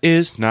 That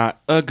is not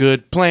a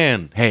good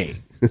plan. Hey.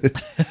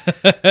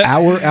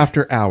 Hour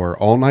after hour,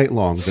 all night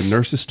long, the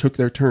nurses took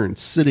their turn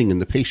sitting in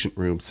the patient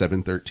room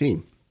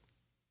 713.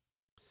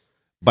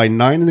 By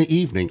 9 in the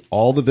evening,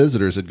 all the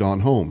visitors had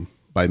gone home.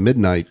 By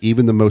midnight,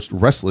 even the most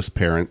restless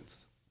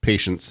patients,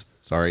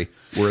 were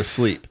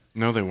asleep.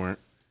 No, they weren't.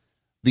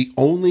 The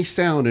only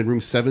sound in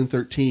room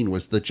 713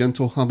 was the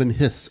gentle hum and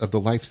hiss of the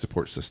life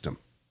support system.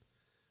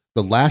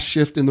 The last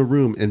shift in the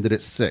room ended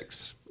at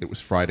 6. It was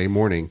Friday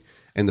morning,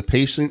 and the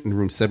patient in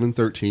room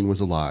 713 was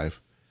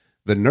alive.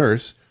 The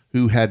nurse,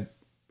 who had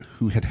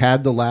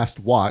the last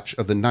watch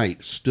of the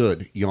night,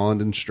 stood, yawned,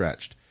 and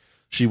stretched.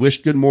 She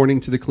wished good morning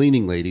to the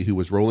cleaning lady who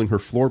was rolling her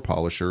floor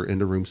polisher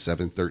into room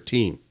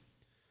 713.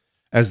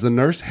 As the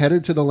nurse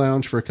headed to the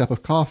lounge for a cup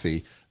of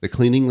coffee, the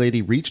cleaning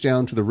lady reached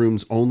down to the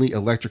room's only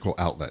electrical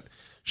outlet.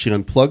 She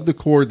unplugged the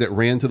cord that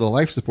ran to the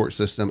life support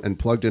system and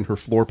plugged in her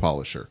floor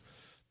polisher.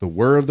 The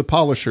whir of the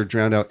polisher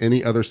drowned out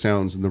any other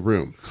sounds in the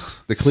room.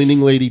 The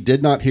cleaning lady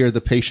did not hear the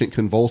patient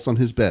convulse on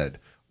his bed.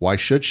 Why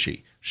should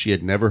she? She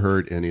had never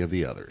heard any of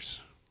the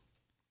others.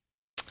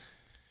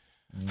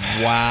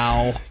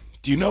 Wow.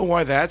 Do you know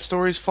why that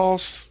story's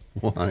false?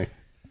 Why?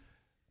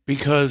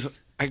 Because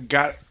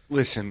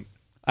listen,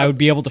 I would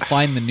be able to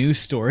find the news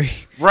story.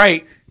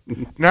 right.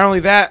 Not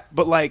only that,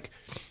 but like,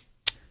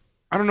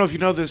 I don't know if you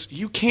know this,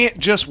 you can't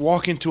just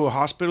walk into a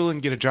hospital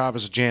and get a job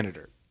as a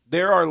janitor.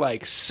 There are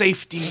like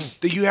safety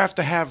that you have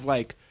to have,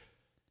 like,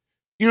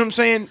 you know what I'm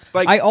saying?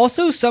 Like, I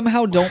also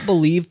somehow don't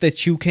believe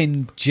that you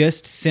can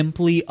just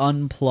simply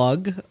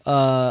unplug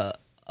a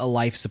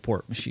life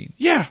support machine.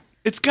 yeah,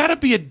 it's got to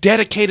be a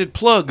dedicated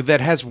plug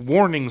that has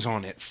warnings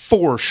on it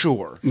for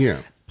sure.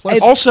 Yeah.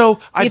 Also,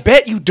 I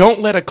bet you don't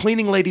let a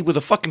cleaning lady with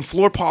a fucking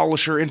floor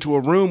polisher into a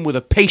room with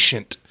a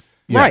patient.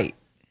 Yeah. Right.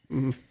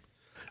 Mm-hmm.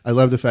 I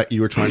love the fact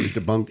you were trying to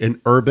debunk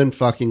an urban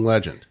fucking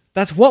legend.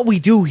 That's what we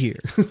do here.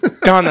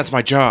 Don, that's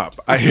my job.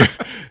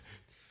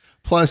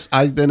 Plus,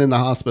 I've been in the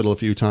hospital a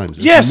few times.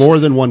 There's Yes. more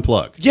than one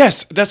plug.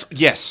 Yes.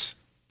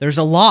 There's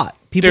a lot.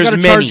 People There's got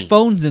to many. charge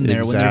phones in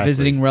there when they're Exactly.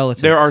 visiting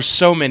relatives. There are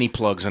so many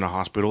plugs in a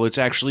hospital. It's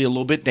actually a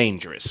little bit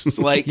dangerous. It's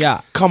like,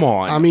 Yeah. come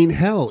on. I mean,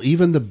 hell,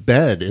 even the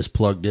bed is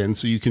plugged in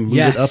so you can move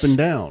it up and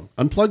down.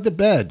 Unplug the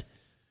bed.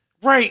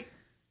 Right.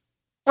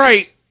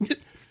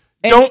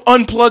 Don't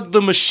unplug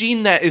the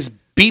machine that is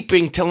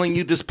beeping telling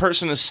you this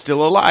person is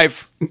still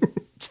alive.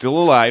 Still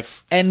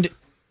alive. And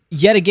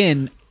yet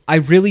again, I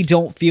really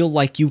don't feel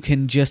like you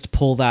can just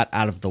pull that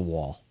out of the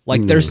wall.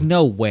 Like, there's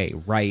no way,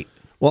 right?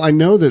 Well, I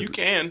know that You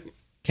can.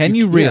 Can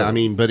you really? Yeah, I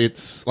mean, but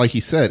it's like he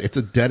said, it's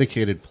a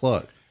dedicated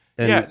plug.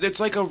 And Yeah,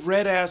 it's like a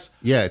red ass.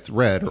 yeah, it's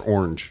red or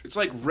orange. It's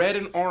like red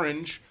and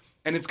orange,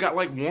 and it's got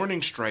like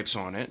warning stripes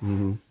on it.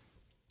 Mm-hmm.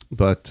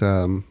 But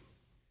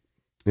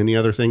any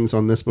other things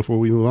on this before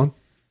we move on?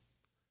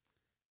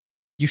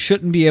 You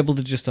shouldn't be able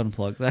to just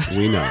unplug that.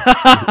 We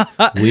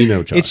know. We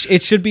know, Josh.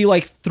 It should be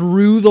like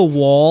through the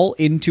wall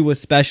into a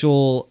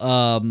special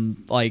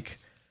like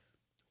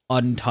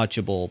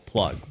untouchable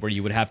plug where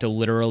you would have to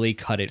literally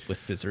cut it with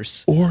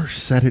scissors. Or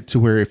set it to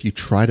where if you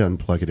try to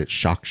unplug it, it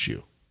shocks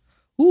you.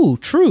 Ooh,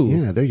 true.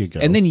 Yeah, there you go.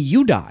 And then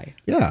you die.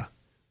 yeah.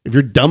 If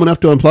you're dumb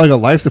enough to unplug a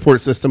life support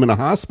system in a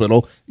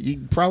hospital, you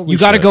probably You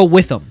got to should. go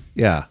with them.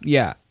 Yeah.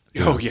 Yeah.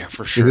 Oh yeah,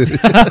 for sure.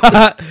 It's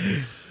got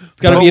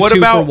to be a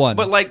 2 for 1.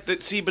 But like but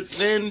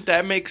then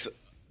that makes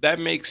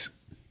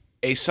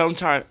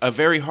a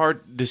very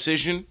hard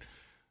decision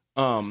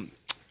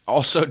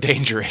also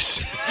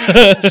dangerous.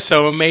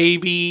 So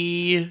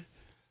maybe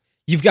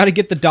You've got to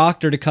get the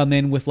doctor to come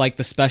in with like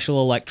the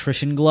special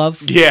electrician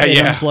glove. Yeah, and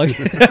yeah.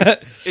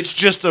 unplug- it's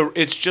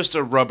just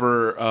a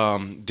rubber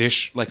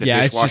dish, like a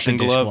yeah, it's just a dishwashing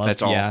dish glove. glove.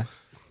 That's all. Yeah.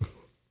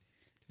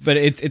 But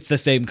it's the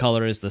same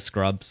color as the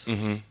scrubs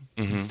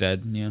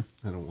instead. Yeah.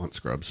 I don't want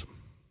scrubs.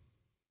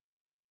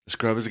 The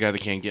scrub is a guy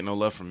that can't get no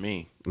love from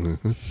me.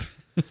 Because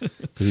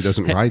he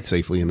doesn't ride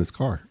safely in his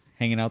car.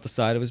 Hanging out the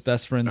side of his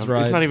best friend's It's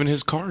ride. not even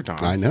his car,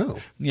 Don. I know.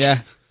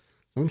 Yeah.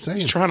 I'm saying.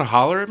 He's trying to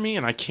holler at me,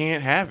 and I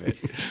can't have it.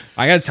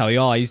 I gotta tell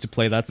y'all, I used to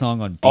play that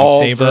song on Beat All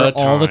Saber the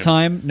all the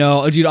time. time.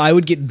 No, dude, I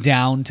would get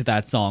down to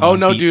that song. Oh on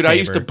no, Beat dude! I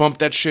used to Saber. bump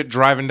that shit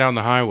driving down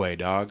the highway,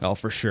 dog. Oh,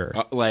 for sure.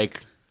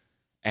 Like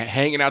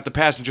hanging out the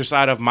passenger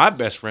side of my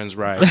best friend's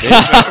ride. Bitch.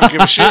 I don't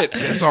give a shit.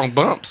 That song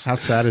bumps. How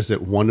sad is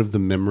it? One of the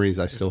memories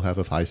I still have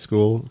of high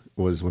school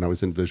was when I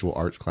was in visual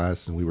arts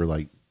class and we were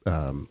like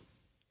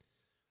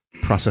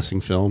processing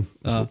film.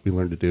 That's what we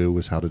learned to do,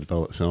 was how to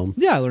develop film.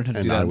 Yeah, I learned how to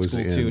And do that I in was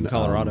school too in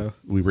Colorado.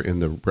 We were in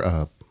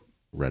the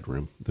red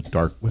room, the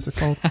dark. What's it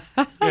called?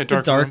 Yeah,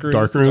 The dark room.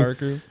 Dark It's a room.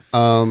 dark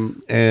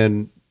room.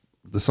 And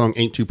the song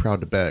 "Ain't Too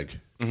Proud to Beg"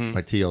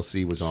 by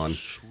TLC was on,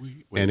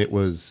 and it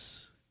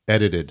was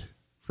edited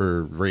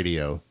for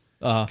radio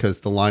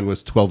because the line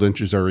was 12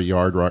 inches or a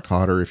yard rock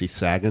hotter if he's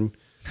sagging.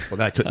 Well,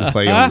 that couldn't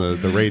play on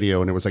the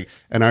radio, and it was like,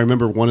 and I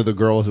remember one of the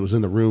girls that was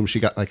in the room,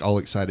 she got like all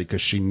excited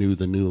because she knew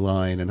the new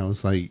line, and I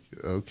was like,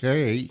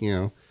 okay, you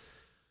know,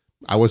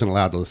 I wasn't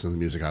allowed to listen to the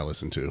music I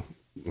listened to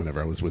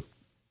whenever I was with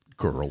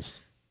girls.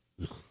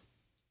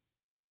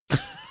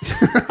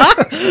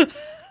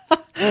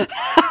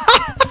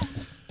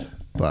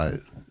 But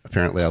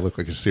apparently I look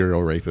like a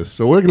serial rapist,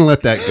 so we're going to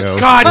let that go.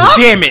 God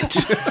damn it!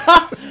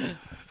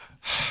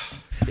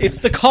 It's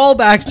the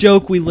callback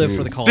joke. We live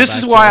for the callback. This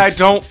is why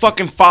jokes. I don't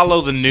fucking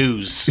follow the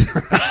news.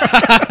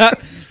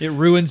 It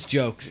ruins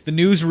jokes. The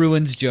news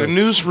ruins The jokes.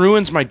 news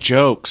ruins my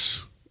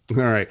jokes. All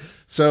right.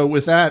 So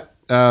with that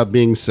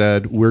being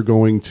said, we're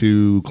going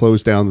to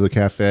close down the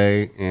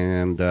cafe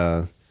and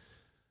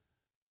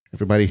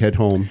everybody head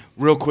home.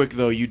 Real quick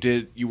though,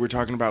 you were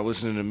talking about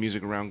listening to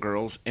music around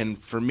girls,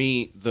 and for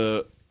me,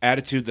 the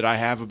attitude that I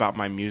have about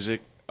my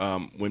music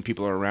when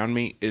people are around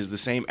me is the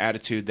same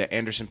attitude that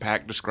Anderson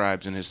 .Paak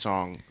describes in his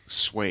song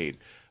 "Suede."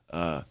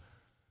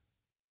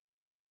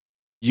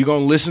 You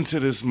gonna listen to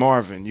this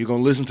Marvin? You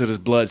gonna listen to this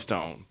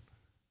Bloodstone?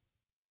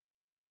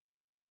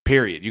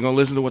 Period. You gonna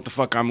listen to what the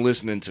fuck I'm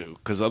listening to?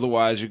 Because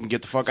otherwise, you can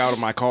get the fuck out of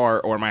my car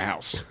or my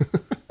house.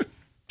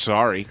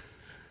 Sorry.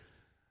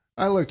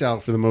 I looked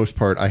out for the most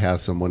part. I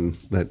have someone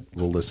that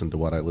will listen to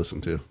what I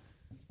listen to.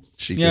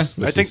 She just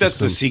I listens think to that's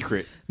the some-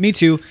 secret. Me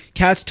too.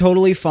 Cat's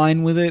totally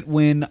fine with it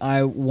when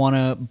I want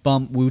to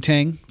bump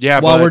Wu-Tang Yeah,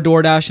 while but- we're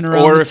door dashing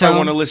around Or the if I town.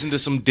 want to listen to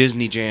some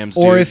Disney jams,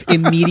 Or dude. if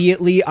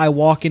immediately I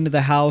walk into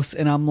the house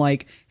and I'm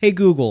like, hey,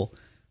 Google,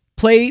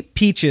 play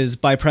Peaches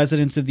by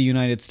Presidents of the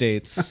United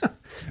States.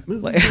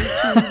 Moving to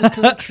the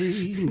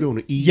country, I'm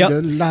gonna eat Yep. a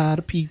lot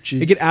of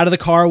peaches. I get out of the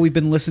car. We've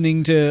been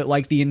listening to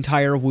like the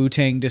entire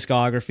Wu-Tang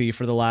discography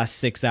for the last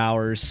 6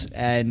 hours.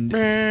 And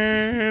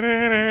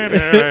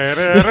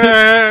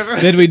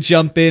then we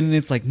jump in and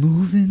it's like,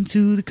 moving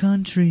to the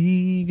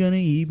country, gonna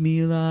eat me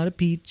a lot of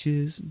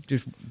peaches.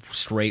 Just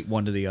straight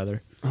one to the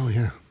other. Oh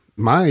yeah,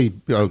 my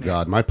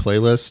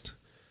playlist,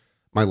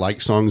 my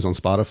like songs on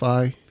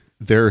Spotify.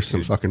 There are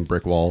some fucking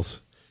brick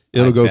walls.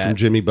 It'll I go bet. from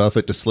Jimmy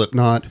Buffett to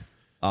Slipknot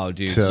Oh,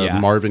 dude. to yeah.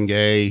 Marvin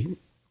Gaye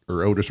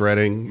or Otis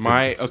Redding.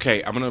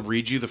 Okay, I'm gonna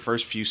read you the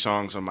first few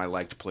songs on my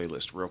liked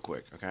playlist real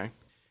quick. Okay,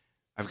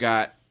 I've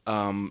got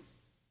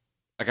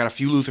a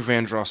few Luther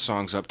Vandross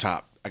songs up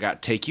top. I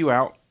got "Take You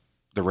Out,"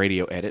 the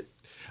radio edit.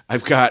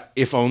 I've got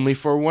 "If Only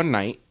for One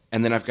Night,"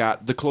 and then I've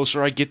got "The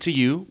Closer I Get to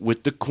You"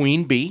 with the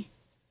Queen Bee,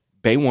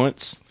 Bay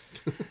Once.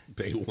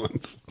 Bay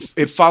once.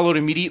 It followed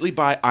immediately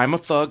by "I'm a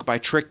Thug" by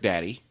Trick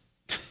Daddy.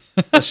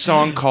 A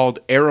song called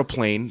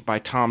 "Aeroplane" by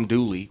Tom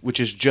Dooley, which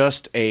is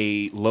just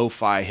a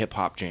lo-fi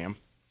hip-hop jam.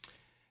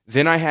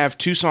 Then I have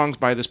two songs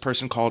by this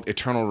person called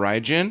Eternal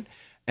Raijin,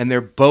 and they're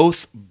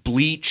both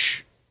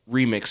Bleach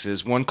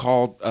remixes. One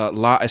called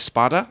La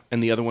Espada,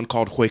 and the other one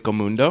called Hueco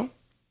Mundo.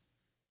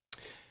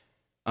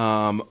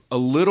 A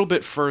little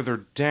bit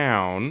further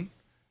down,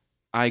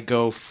 I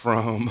go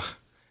from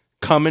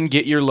 "Come and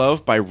Get Your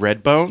Love" by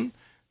Redbone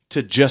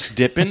to "Just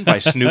Dippin'" by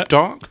Snoop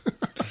Dogg.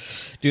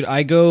 Dude,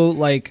 I go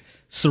like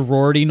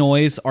Sorority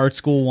Noise, Art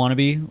School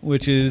Wannabe,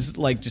 which is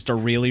like just a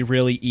really,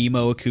 really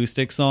emo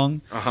acoustic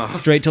song.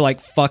 Straight to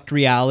like Fucked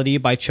Reality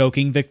by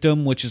Choking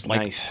Victim, which is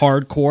like Nice.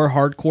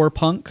 hardcore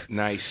punk.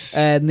 Nice.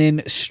 And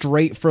then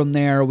straight from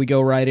there, we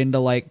go right into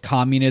like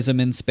Communism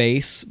in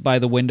Space by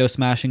the Window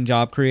Smashing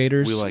Job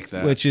Creators. We like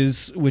that. Which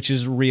is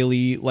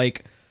really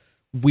like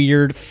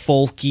weird,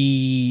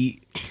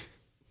 folky,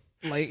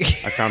 like...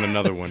 I found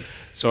another one.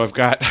 So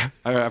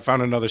I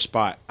found another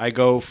spot. I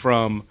go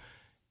from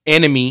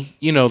Enemy,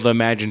 you know, the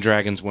Imagine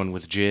Dragons one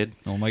with Jid,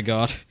 Oh my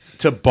god.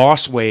 to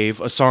Boss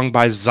Wave, a song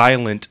by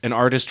Xylent, an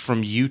artist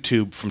from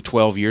YouTube from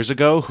 12 years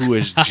ago, who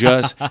is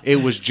just, it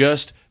was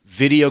just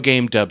video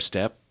game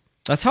dubstep.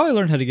 That's how I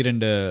learned how to get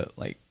into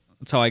like...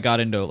 That's how I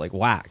got into like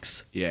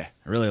Wax. Yeah.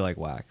 I really like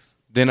Wax.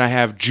 Then I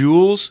have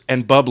Jules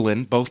and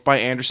Bubblin', both by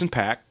Anderson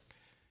 .Paak.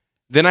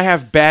 Then I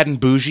have Bad and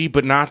Bougie,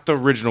 but not the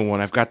original one.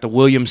 I've got the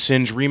William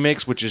Singe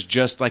remix, which is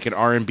just like an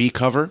R&B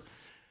cover.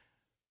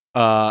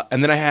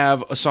 And then I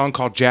have a song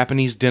called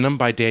Japanese Denim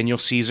by Daniel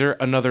Caesar,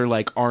 another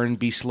like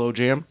R&B slow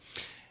jam.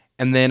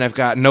 And then I've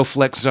got No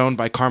Flex Zone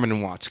by Carmen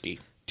and Watsky.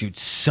 Dude,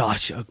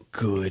 such a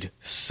good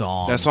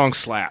song. That song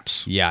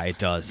slaps. Yeah, it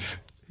does.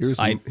 Here's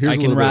I a can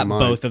little bit rap of mine.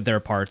 both of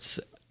their parts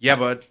Yeah,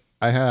 bud.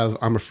 I have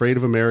I'm Afraid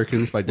of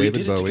Americans by We David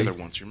did it Bowie. together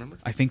once. You remember?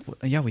 I think,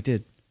 yeah, we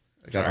did.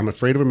 I got I'm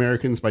Afraid of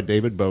Americans by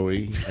David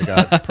Bowie. I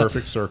got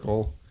Perfect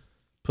Circle,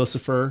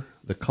 Pussifer,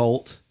 The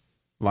Cult,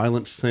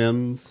 Violent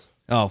Femmes,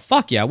 Oh,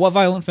 fuck yeah. What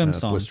Violent Femme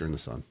song? Blister in the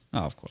Sun. Oh,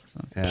 of course.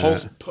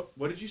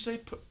 What did you say?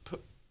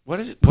 What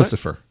is it?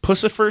 Pussifer.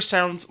 Pussifer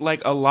sounds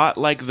like a lot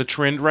like the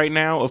trend right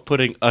now of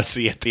putting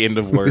 "ussy" at the end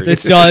of words.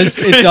 It does.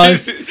 It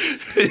does.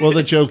 Well,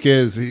 the joke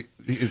is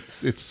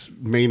it's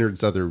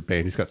Maynard's other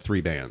band. He's got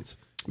 3 bands.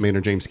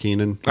 Maynard James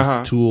Keenan,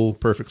 Tool,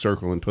 Perfect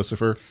Circle, and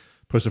Pussifer.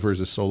 Pussifer is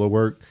his solo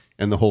work,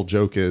 and the whole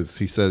joke is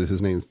he says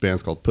his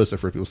band's called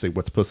Pussifer. People say,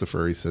 "What's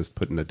Pussifer?" He says,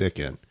 "Putting a dick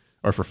in,"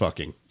 or for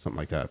fucking, something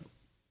like that.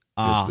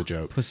 Is the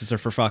joke. Pussies are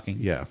for fucking.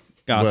 Yeah.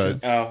 Gotcha.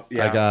 But Oh,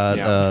 yeah. I got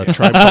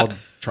Yeah.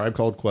 Tribe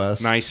Called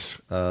Quest. Nice.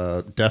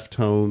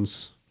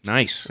 Deftones,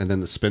 Nice. and then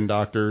the Spin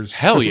Doctors.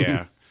 Hell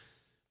yeah.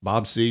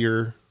 Bob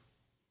Seger,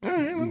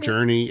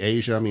 Journey,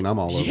 Asia. I mean, I'm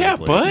all over Yeah,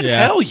 the place. bud.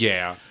 Yeah. Hell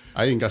yeah.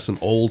 I even got some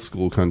old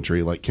school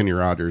country like Kenny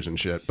Rogers and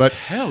shit. But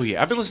Hell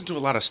yeah. I've been listening to a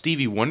lot of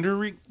Stevie Wonder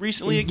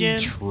recently again.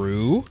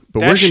 True.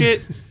 but That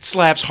shit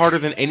slaps harder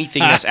than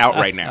anything that's out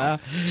right now.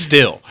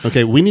 Still.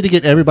 Okay, we need to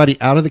get everybody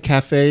out of the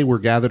cafe. We're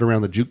gathered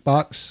around the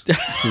jukebox.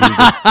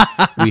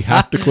 We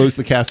have to close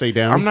the cafe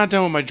down. I'm not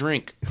done with my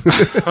drink.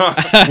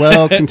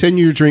 Well,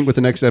 continue your drink with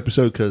the next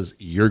episode because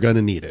you're going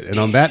to need it. And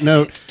on that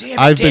note,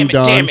 I've been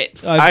Don. Damn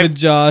it. I've been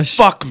Josh.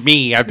 Fuck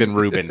me. I've been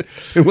Ruben.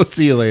 And we'll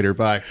see you later.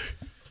 Bye.